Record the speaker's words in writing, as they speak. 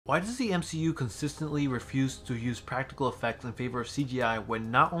Why does the MCU consistently refuse to use practical effects in favor of CGI when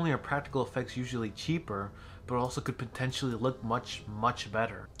not only are practical effects usually cheaper, but also could potentially look much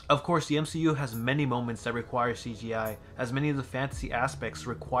better? Of course, the MCU has many moments that require CGI, as many of the fantasy aspects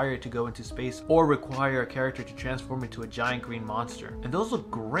require it to go into space or require a character to transform into a giant green monster, and those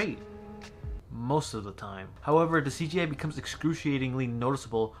look great most of the time. However, the CGI becomes excruciatingly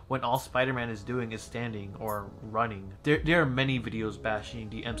noticeable when all Spider-Man is doing is standing or running. There are many videos bashing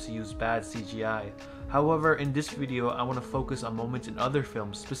the MCU's bad CGI. However, in this video, I want to focus on moments in other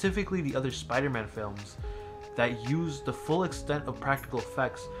films, specifically the other Spider-Man films, that use the full extent of practical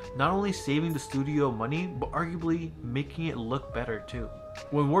effects, not only saving the studio money, but arguably making it look better too.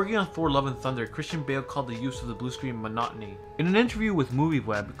 When working on Thor: Love and Thunder, Christian Bale called the use of the blue screen monotony. In an interview with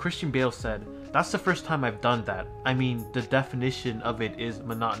MovieWeb, Christian Bale said, "That's the first time I've done that. I mean, the definition of it is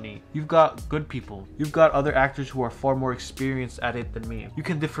monotony. You've got good people. You've got other actors who are far more experienced at it than me. You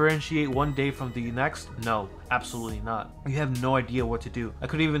can differentiate one day from the next? No, absolutely not. You have no idea what to do. I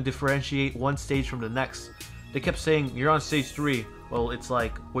couldn't even differentiate one stage from the next. They kept saying, you're on stage 3. Well, it's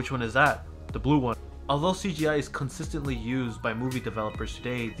like, which one is that? The blue one." Although CGI is consistently used by movie developers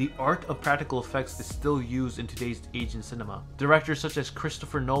today, the art of practical effects is still used in today's age in cinema. Directors such as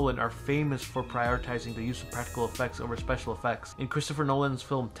Christopher Nolan are famous for prioritizing the use of practical effects over special effects. In Christopher Nolan's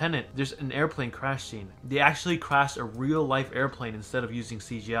film Tenet, there's an airplane crash scene. They actually crashed a real-life airplane instead of using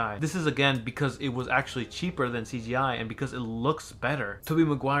CGI. This is again because it was actually cheaper than CGI and because it looks better. Tobey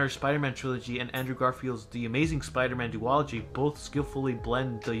Maguire's Spider-Man trilogy and Andrew Garfield's The Amazing Spider-Man duology both skillfully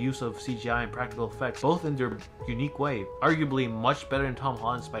blend the use of CGI and practical effects, both in their unique way, arguably much better than Tom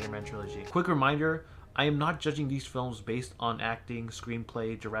Holland's Spider-Man trilogy. Quick reminder, I am not judging these films based on acting,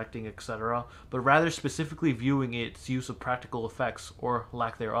 screenplay, directing, etc., but rather specifically viewing its use of practical effects, or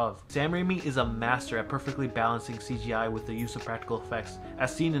lack thereof. Sam Raimi is a master at perfectly balancing CGI with the use of practical effects,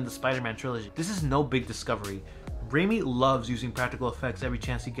 as seen in the Spider-Man trilogy. This is no big discovery. Raimi loves using practical effects every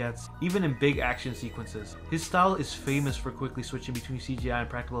chance he gets, even in big action sequences. His style is famous for quickly switching between CGI and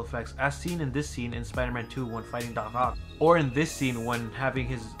practical effects, as seen in this scene in Spider-Man 2 when fighting Doc Ock, or in this scene when having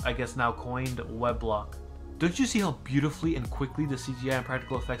his, I guess now coined, web block. Don't you see how beautifully and quickly the CGI and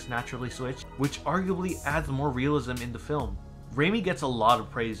practical effects naturally switch, which arguably adds more realism in the film? Raimi gets a lot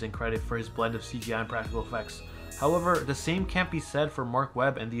of praise and credit for his blend of CGI and practical effects. However, the same can't be said for Mark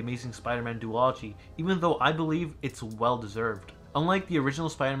Webb and the Amazing Spider-Man duology, even though I believe it's well deserved. Unlike the original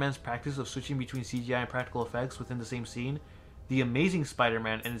Spider-Man's practice of switching between CGI and practical effects within the same scene, The Amazing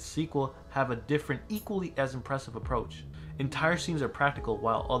Spider-Man and its sequel have a different, equally as impressive approach. Entire scenes are practical,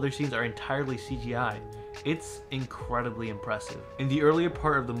 while other scenes are entirely CGI. It's incredibly impressive. In the earlier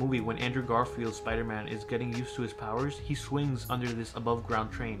part of the movie, when Andrew Garfield's Spider-Man is getting used to his powers, he swings under this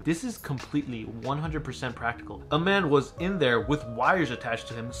above-ground train. This is completely 100% practical. A man was in there with wires attached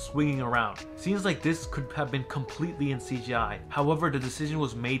to him swinging around. Scenes like this could have been completely in CGI. However, the decision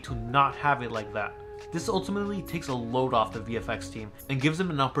was made to not have it like that. This ultimately takes a load off the VFX team and gives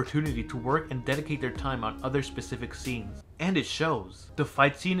them an opportunity to work and dedicate their time on other specific scenes. And it shows. The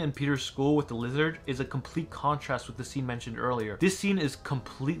fight scene in Peter's school with the lizard is a complete contrast with the scene mentioned earlier. This scene is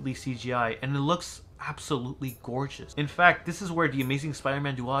completely CGI and it looks absolutely gorgeous. In fact, this is where the Amazing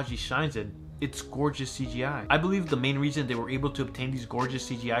Spider-Man duology shines in. It's gorgeous CGI. I believe the main reason they were able to obtain these gorgeous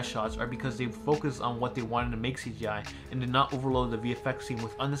CGI shots are because they focused on what they wanted to make CGI and did not overload the VFX scene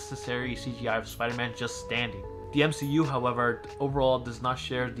with unnecessary CGI of Spider-Man just standing. The MCU, however, overall does not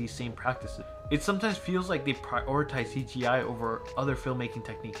share these same practices. It sometimes feels like they prioritize CGI over other filmmaking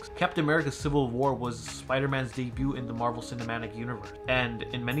techniques. Captain America: Civil War was Spider-Man's debut in the Marvel Cinematic Universe, and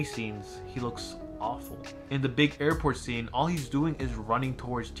in many scenes, he looks awful. In the big airport scene, all he's doing is running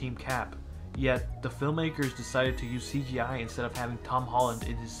towards Team Cap. Yet, the filmmakers decided to use CGI instead of having Tom Holland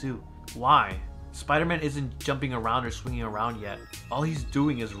in his suit. Why? Spider-Man isn't jumping around or swinging around yet. All he's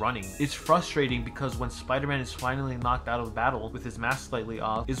doing is running. It's frustrating because when Spider-Man is finally knocked out of battle with his mask slightly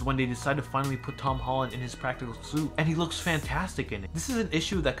off is when they decide to finally put Tom Holland in his practical suit, and he looks fantastic in it. This is an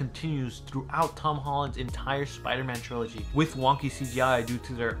issue that continues throughout Tom Holland's entire Spider-Man trilogy, with wonky CGI due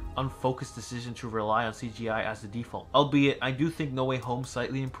to their unfocused decision to rely on CGI as the default. Albeit, I do think No Way Home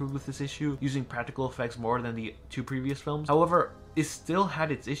slightly improved with this issue, using practical effects more than the two previous films. However, it still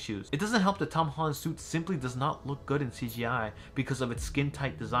had its issues. It doesn't help that Tom Holland's suit simply does not look good in CGI because of its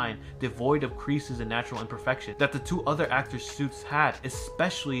skin-tight design, devoid of creases and natural imperfection, that the two other actors' suits had,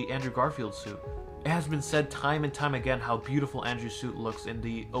 especially Andrew Garfield's suit. It has been said time and time again how beautiful Andrew's suit looks in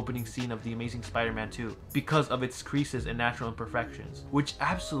the opening scene of The Amazing Spider-Man 2 because of its creases and natural imperfections, which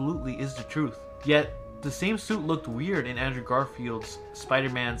absolutely is the truth. Yet, the same suit looked weird in Andrew Garfield's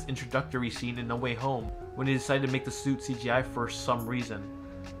Spider-Man's introductory scene in No Way Home when they decided to make the suit CGI for some reason.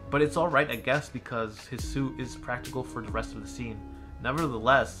 But it's alright, I guess, because his suit is practical for the rest of the scene.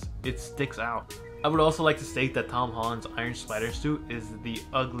 Nevertheless, it sticks out. I would also like to state that Tom Holland's Iron Spider suit is the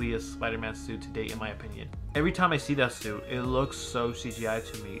ugliest Spider-Man suit to date in my opinion. Every time I see that suit, it looks so CGI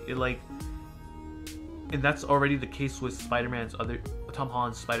to me. And that's already the case with Tom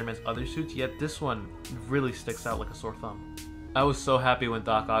Holland's Spider-Man's other suits, yet this one really sticks out like a sore thumb. I was so happy when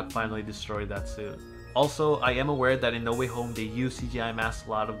Doc Ock finally destroyed that suit. Also, I am aware that in No Way Home they use CGI masks a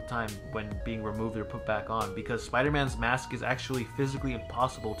lot of the time when being removed or put back on, because Spider-Man's mask is actually physically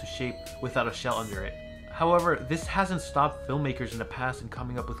impossible to shape without a shell under it. However, this hasn't stopped filmmakers in the past in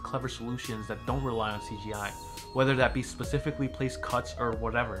coming up with clever solutions that don't rely on CGI, whether that be specifically placed cuts or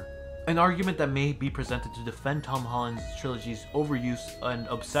whatever. An argument that may be presented to defend Tom Holland's trilogy's overuse and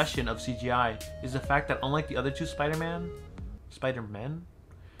obsession of CGI is the fact that unlike the other two Spider-Man,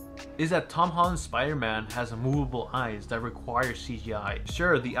 is that Tom Holland's Spider-Man has movable eyes that require CGI.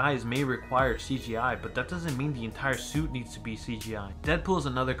 Sure, the eyes may require CGI, but that doesn't mean the entire suit needs to be CGI. Deadpool is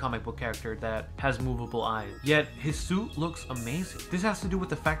another comic book character that has movable eyes, yet his suit looks amazing. This has to do with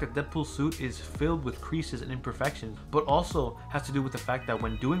the fact that Deadpool's suit is filled with creases and imperfections, but also has to do with the fact that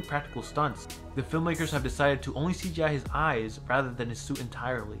when doing practical stunts, the filmmakers have decided to only CGI his eyes rather than his suit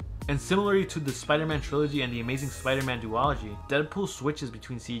entirely. And similarly to the Spider-Man trilogy and the Amazing Spider-Man duology, Deadpool switches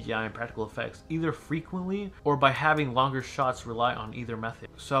between CGI and practical effects either frequently or by having longer shots rely on either method.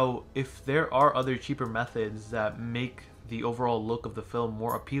 So if there are other cheaper methods that make the overall look of the film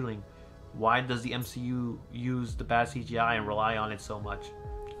more appealing, why does the MCU use the bad CGI and rely on it so much?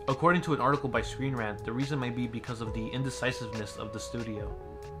 According to an article by Screen Rant, the reason may be because of the indecisiveness of the studio.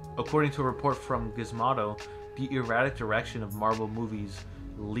 According to a report from Gizmodo, the erratic direction of Marvel movies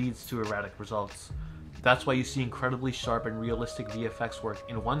leads to erratic results. That's why you see incredibly sharp and realistic VFX work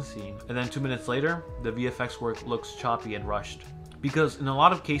in one scene, and then 2 minutes later, the VFX work looks choppy and rushed. Because in a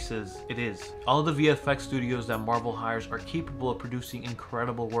lot of cases, it is. All the VFX studios that Marvel hires are capable of producing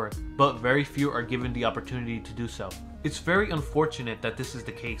incredible work, but very few are given the opportunity to do so. It's very unfortunate that this is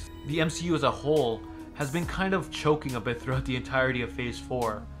the case. The MCU as a whole has been kind of choking a bit throughout the entirety of Phase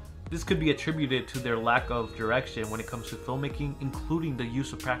 4. This could be attributed to their lack of direction when it comes to filmmaking, including the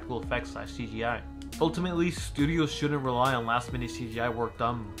use of practical effects / CGI. Ultimately, studios shouldn't rely on last-minute CGI work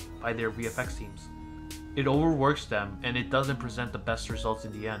done by their VFX teams. It overworks them, and it doesn't present the best results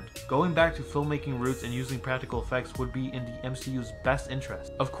in the end. Going back to filmmaking roots and using practical effects would be in the MCU's best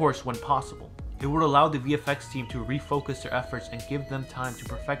interest, of course when possible. It would allow the VFX team to refocus their efforts and give them time to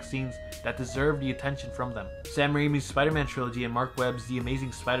perfect scenes that deserve the attention from them. Sam Raimi's Spider-Man trilogy and Mark Webb's The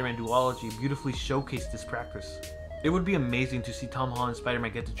Amazing Spider-Man duology beautifully showcase this practice. It would be amazing to see Tom Holland's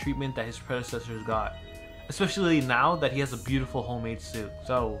Spider-Man get the treatment that his predecessors got, especially now that he has a beautiful homemade suit.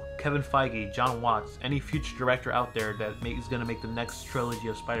 So, Kevin Feige, John Watts, any future director out there that is going to make the next trilogy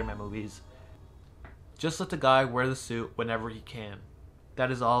of Spider-Man movies, just let the guy wear the suit whenever he can. That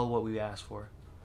is all what we ask for.